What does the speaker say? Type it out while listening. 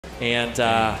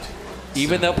And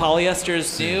even though Polyester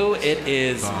is new, it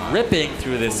is ripping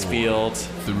through this field.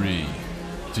 3,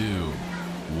 2,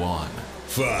 1.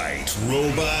 Fight,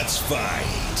 robots,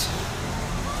 fight.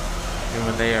 And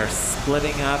when they are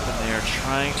splitting up and they are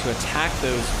trying to attack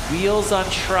those wheels on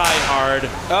Tryhard.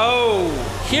 Oh!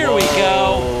 Here we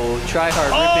go.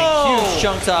 Tryhard ripping huge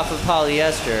chunks off of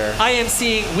Polyester. I am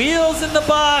seeing wheels in the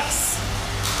box.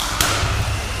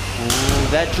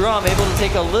 Ooh, that drum able to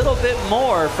take a little bit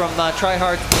more from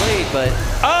Tryhard's blade, but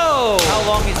how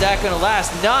long is that going to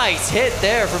last? Nice hit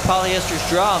there from Polyester's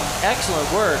drum. Excellent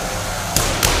work.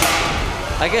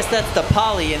 I guess that's the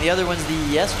Poly, and the other one's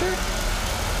the Ester?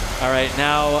 All right,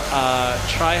 now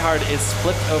Tryhard is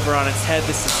flipped over on its head.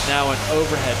 This is now an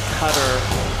overhead cutter.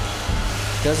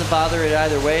 Doesn't bother it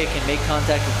either way. It can make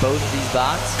contact with both of these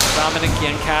bots. Dominic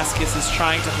Yankaskis is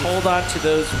trying to hold on to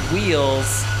those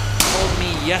wheels. He told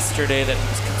me yesterday that he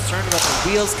was concerned about the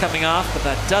wheels coming off, but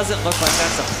that doesn't look like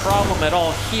that's a problem at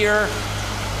all here.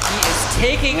 He is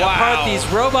taking apart these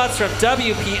robots from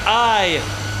WPI.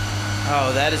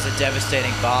 Oh, that is a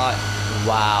devastating bot.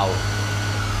 Wow.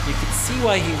 You can see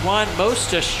why he won Most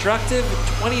Destructive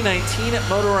 2019 at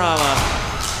Motorama.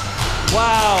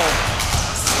 Wow.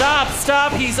 Stop,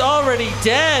 stop, he's already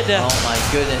dead. Oh my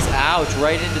goodness, ouch,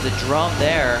 right into the drum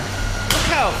there.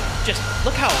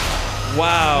 Look how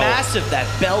massive that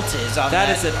belt is on that.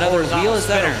 That is another wheel. Is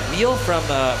that spinner. a wheel from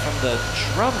the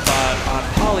drum bot on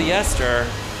Polyester?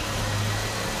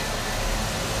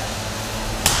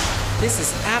 This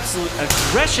is absolute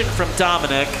aggression from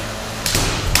Dominic.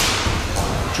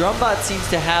 Drumbot seems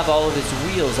to have all of its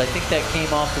wheels. I think that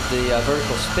came off of the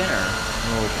vertical spinner.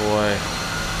 Oh boy.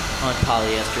 On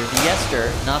Polyester. The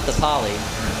Ester, not the Poly.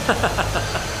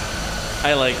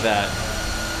 I like that.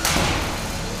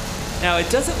 Now it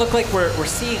doesn't look like we're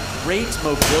seeing great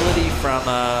mobility from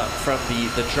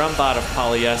the drum bot of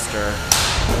Polyester.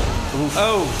 Oof.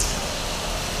 Oh.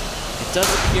 It does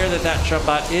appear that that drum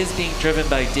bot is being driven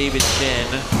by David Jin.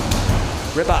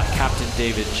 Ribot Captain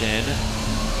David Jin.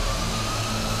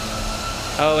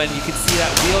 Oh, and you can see that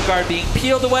wheel guard being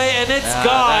peeled away, and it's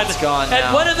gone. That's gone now.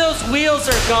 And one of those wheels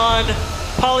are gone.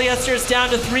 Polyester is down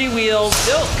to 3 wheels.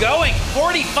 Still going.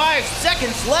 45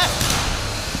 seconds left.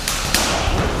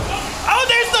 Oh,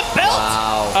 there's the belt.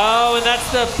 Wow. Oh, and that's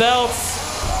the belt.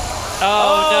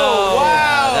 Oh, no.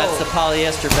 Wow. That's the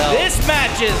Polyester belt. This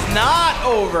match is not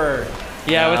over.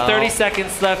 Yeah, with 30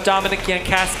 seconds left, Dominic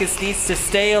Yankaskis needs to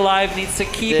stay alive, needs to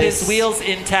keep his wheels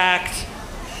intact.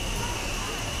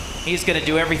 He's going to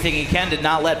do everything he can to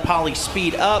not let Poly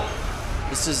speed up.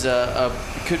 This is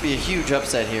could be a huge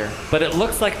upset here. But it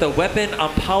looks like the weapon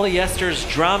on Polyester's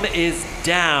drum is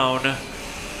down.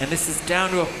 And this is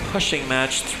down to a pushing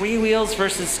match. 3 wheels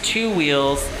versus 2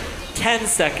 wheels. 10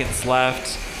 seconds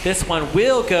left. This one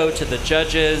will go to the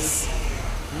judges.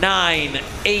 9,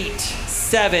 8,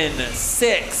 7,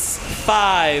 6,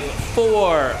 5,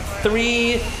 4,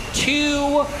 3,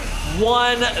 2,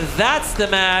 1. That's the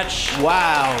match.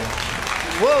 Wow.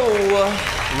 Whoa.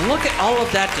 Look at all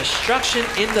of that destruction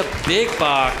in the big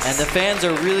box. And the fans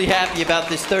are really happy about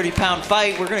this 30-pound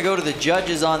fight. We're going to go to the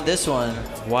judges on this one.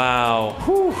 Wow.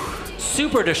 Whew.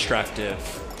 Super destructive.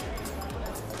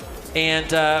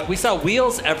 And we saw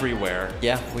wheels everywhere.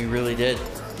 Yeah, we really did.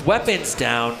 Weapons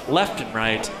down, left and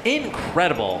right.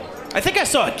 Incredible. I think I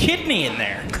saw a kidney in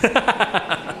there.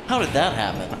 How did that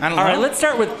happen? I don't know. All right, let's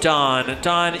start with Don.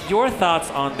 Don, your thoughts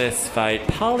on this fight.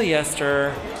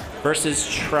 Polyester versus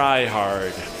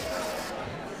Tryhard.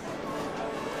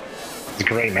 It's a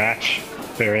great match.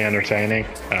 Very entertaining.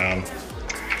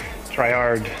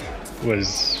 Tryhard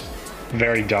was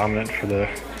very dominant for the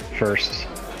first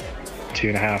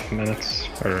 2.5 minutes,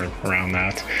 or around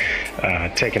that.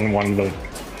 Taking one of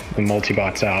the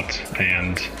multi-bots out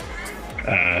and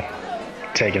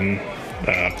taking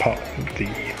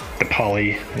the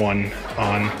Poly one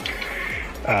on.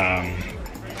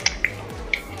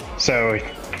 So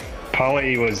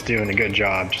Poly was doing a good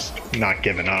job, just not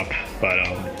giving up, but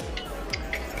I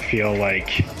feel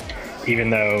like even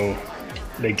though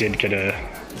they did get a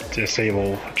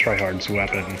disable Tryhard's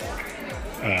weapon,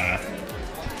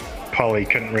 Poly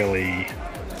couldn't really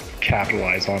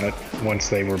capitalize on it once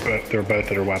both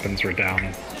their weapons were down.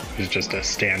 It was just a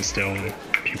standstill and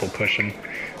people pushing.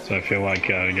 So I feel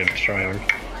like I give it to Tryhard.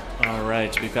 All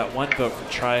right, we've got 1 vote for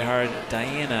Tryhard.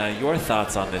 Diana, your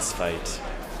thoughts on this fight?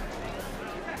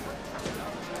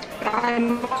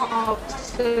 I'm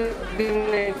also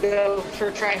gonna go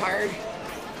for Tryhard.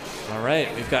 All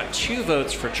right, we've got 2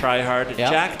 votes for Tryhard.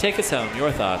 Yep. Jack, take us home.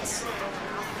 Your thoughts?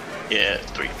 Yeah,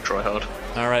 3 for Tryhard.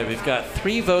 All right, we've got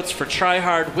 3 votes for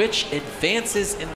Tryhard, which advances in